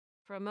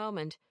For a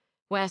moment,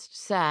 West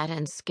sat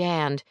and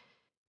scanned,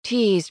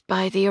 teased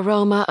by the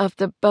aroma of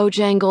the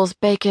Bojangles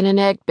bacon and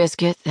egg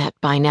biscuit that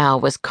by now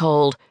was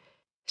cold.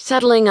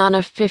 Settling on a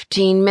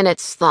 15-minute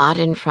slot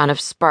in front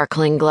of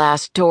sparkling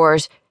glass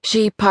doors,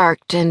 she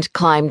parked and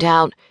climbed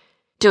out,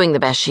 doing the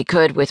best she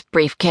could with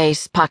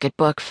briefcase,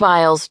 pocketbook,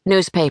 files,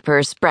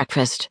 newspapers,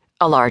 breakfast,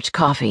 a large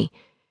coffee.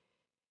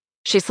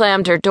 She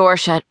slammed her door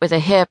shut with a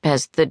hip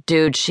as the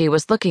dude she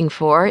was looking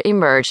for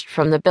emerged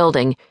from the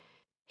building.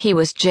 He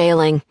was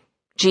jailing.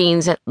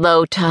 Jeans at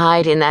low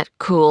tide in that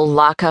cool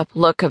lockup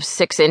look of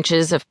 6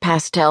 inches of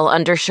pastel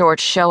undershorts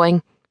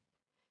showing.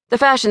 The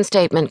fashion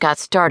statement got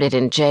started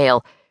in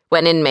jail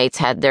when inmates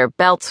had their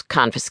belts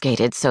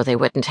confiscated so they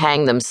wouldn't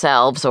hang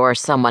themselves or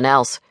someone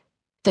else.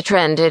 The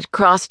trend had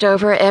crossed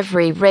over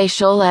every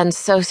racial and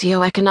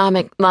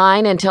socioeconomic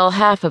line until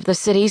half of the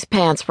city's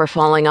pants were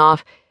falling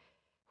off.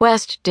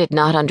 West did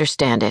not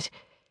understand it.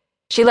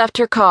 She left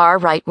her car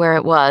right where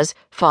it was,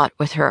 fought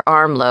with her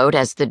armload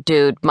as the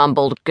dude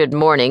mumbled good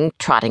morning,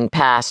 trotting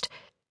past.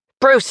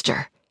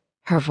 "Brewster!"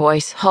 Her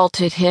voice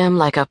halted him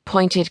like a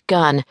pointed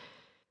gun.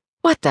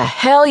 "What the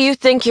hell you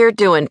think you're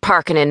doing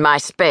parking in my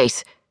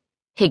space?"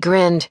 He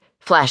grinned,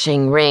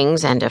 flashing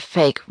rings and a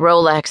fake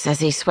Rolex as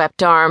he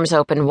swept arms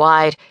open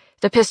wide,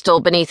 the pistol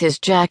beneath his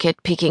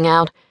jacket peeking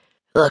out.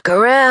 "Look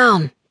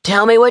around.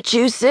 Tell me what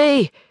you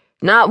see.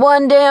 Not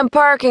one damn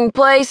parking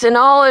place in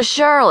all of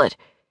Charlotte.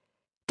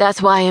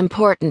 That's why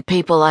important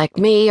people like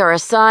me are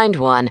assigned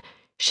one,"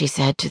 she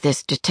said to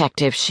this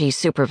detective she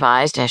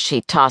supervised as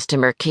she tossed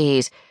him her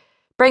keys.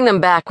 "Bring them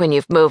back when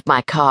you've moved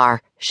my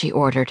car," she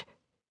ordered.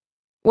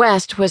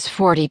 West was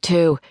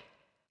 42,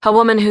 a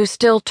woman who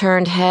still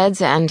turned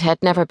heads and had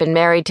never been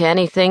married to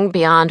anything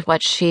beyond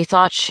what she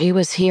thought she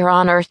was here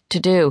on Earth to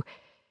do.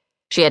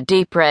 She had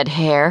deep red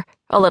hair,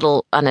 a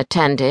little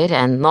unattended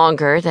and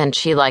longer than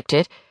she liked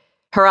it,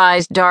 her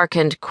eyes dark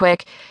and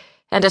quick,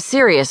 and a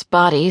serious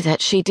body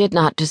that she did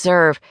not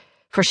deserve,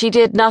 for she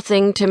did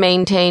nothing to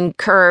maintain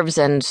curves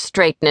and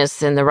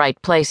straightness in the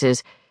right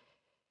places.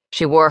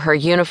 She wore her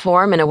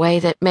uniform in a way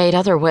that made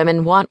other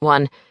women want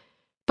one,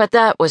 but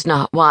that was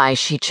not why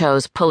she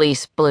chose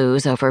police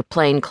blues over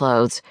plain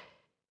clothes.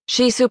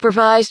 She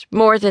supervised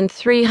more than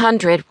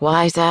 300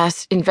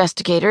 wise-ass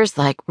investigators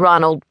like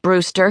Ronald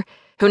Brewster,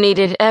 who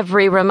needed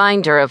every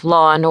reminder of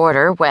law and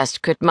order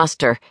West could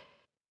muster.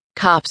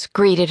 Cops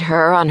greeted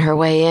her on her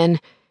way in.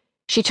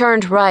 She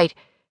turned right,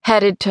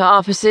 headed to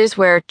offices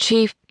where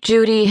Chief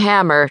Judy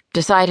Hammer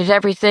decided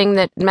everything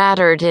that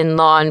mattered in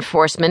law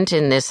enforcement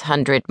in this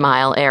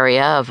 100-mile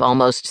area of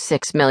almost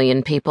 6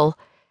 million people.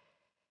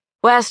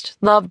 West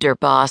loved her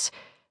boss,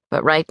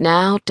 but right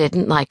now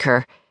didn't like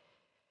her.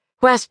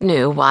 West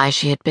knew why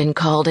she had been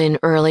called in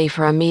early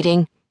for a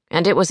meeting,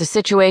 and it was a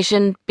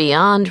situation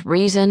beyond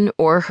reason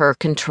or her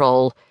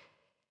control.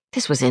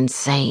 This was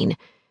insane.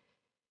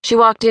 She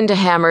walked into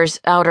Hammer's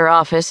outer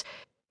office,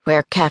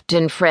 where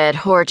Captain Fred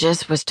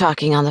Horges was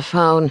talking on the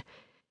phone.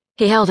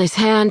 He held his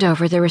hand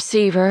over the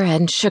receiver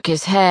and shook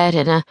his head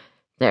in a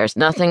 "there's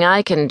nothing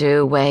I can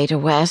do" way to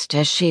West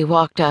as she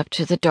walked up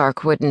to the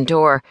dark wooden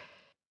door,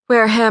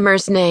 where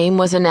Hammer's name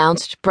was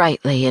announced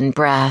brightly in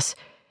brass.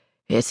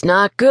 "It's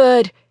not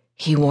good,"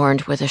 he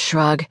warned with a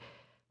shrug.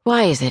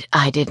 "Why is it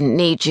I didn't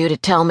need you to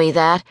tell me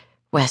that?"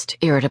 West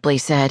irritably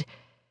said.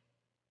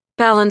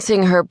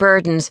 Balancing her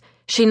burdens,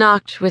 she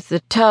knocked with the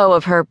toe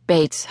of her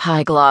Bates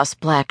high-gloss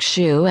black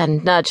shoe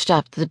and nudged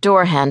up the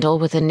door handle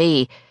with a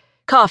knee,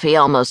 coffee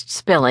almost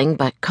spilling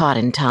but caught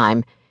in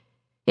time.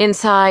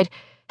 Inside,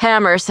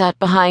 Hammer sat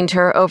behind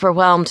her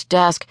overwhelmed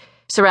desk,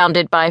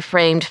 surrounded by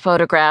framed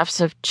photographs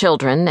of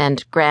children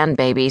and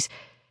grandbabies,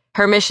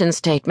 her mission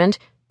statement,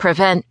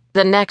 "Prevent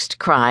the next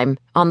crime,"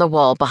 on the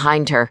wall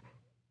behind her.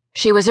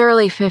 She was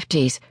early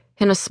 50s,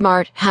 in a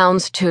smart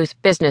houndstooth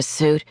business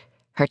suit,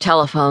 her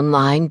telephone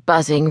line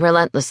buzzing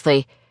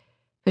relentlessly.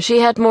 But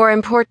she had more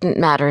important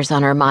matters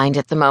on her mind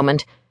at the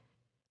moment.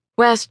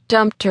 West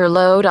dumped her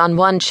load on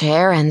one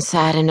chair and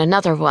sat in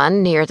another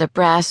one near the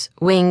brass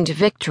Winged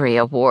Victory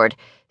Award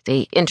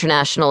the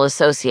International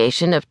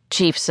Association of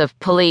Chiefs of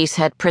Police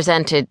had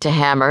presented to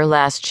Hammer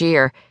last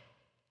year.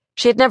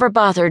 She had never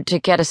bothered to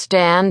get a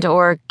stand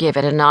or give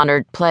it an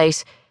honored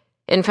place.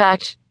 In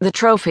fact, the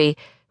trophy,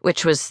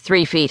 which was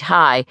 3 feet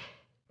high,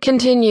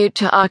 continued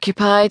to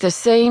occupy the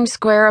same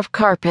square of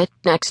carpet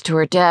next to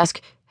her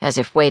desk, as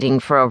if waiting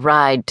for a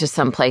ride to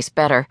someplace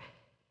better.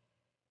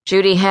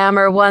 Judy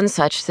Hammer won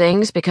such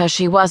things because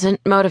she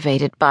wasn't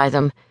motivated by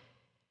them.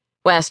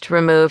 West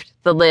removed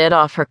the lid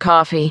off her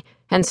coffee,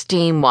 and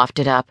steam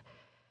wafted up.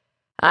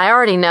 "I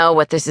already know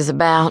what this is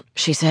about,"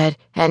 she said,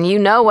 "and you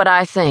know what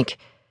I think."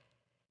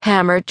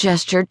 Hammer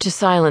gestured to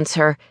silence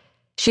her.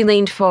 She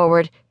leaned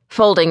forward,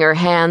 folding her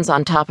hands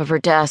on top of her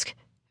desk.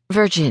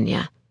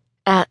 "Virginia,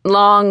 at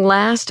long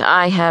last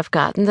I have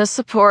gotten the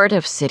support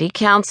of City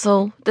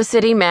Council, the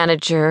city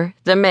manager,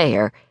 the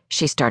mayor,"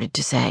 she started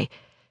to say.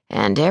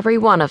 "And every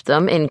one of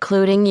them,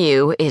 including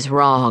you, is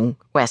wrong,"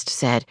 West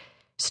said,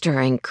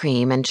 stirring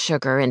cream and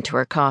sugar into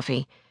her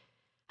coffee.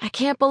 "I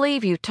can't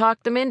believe you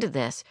talked them into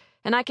this,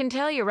 and I can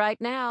tell you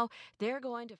right now, they're going to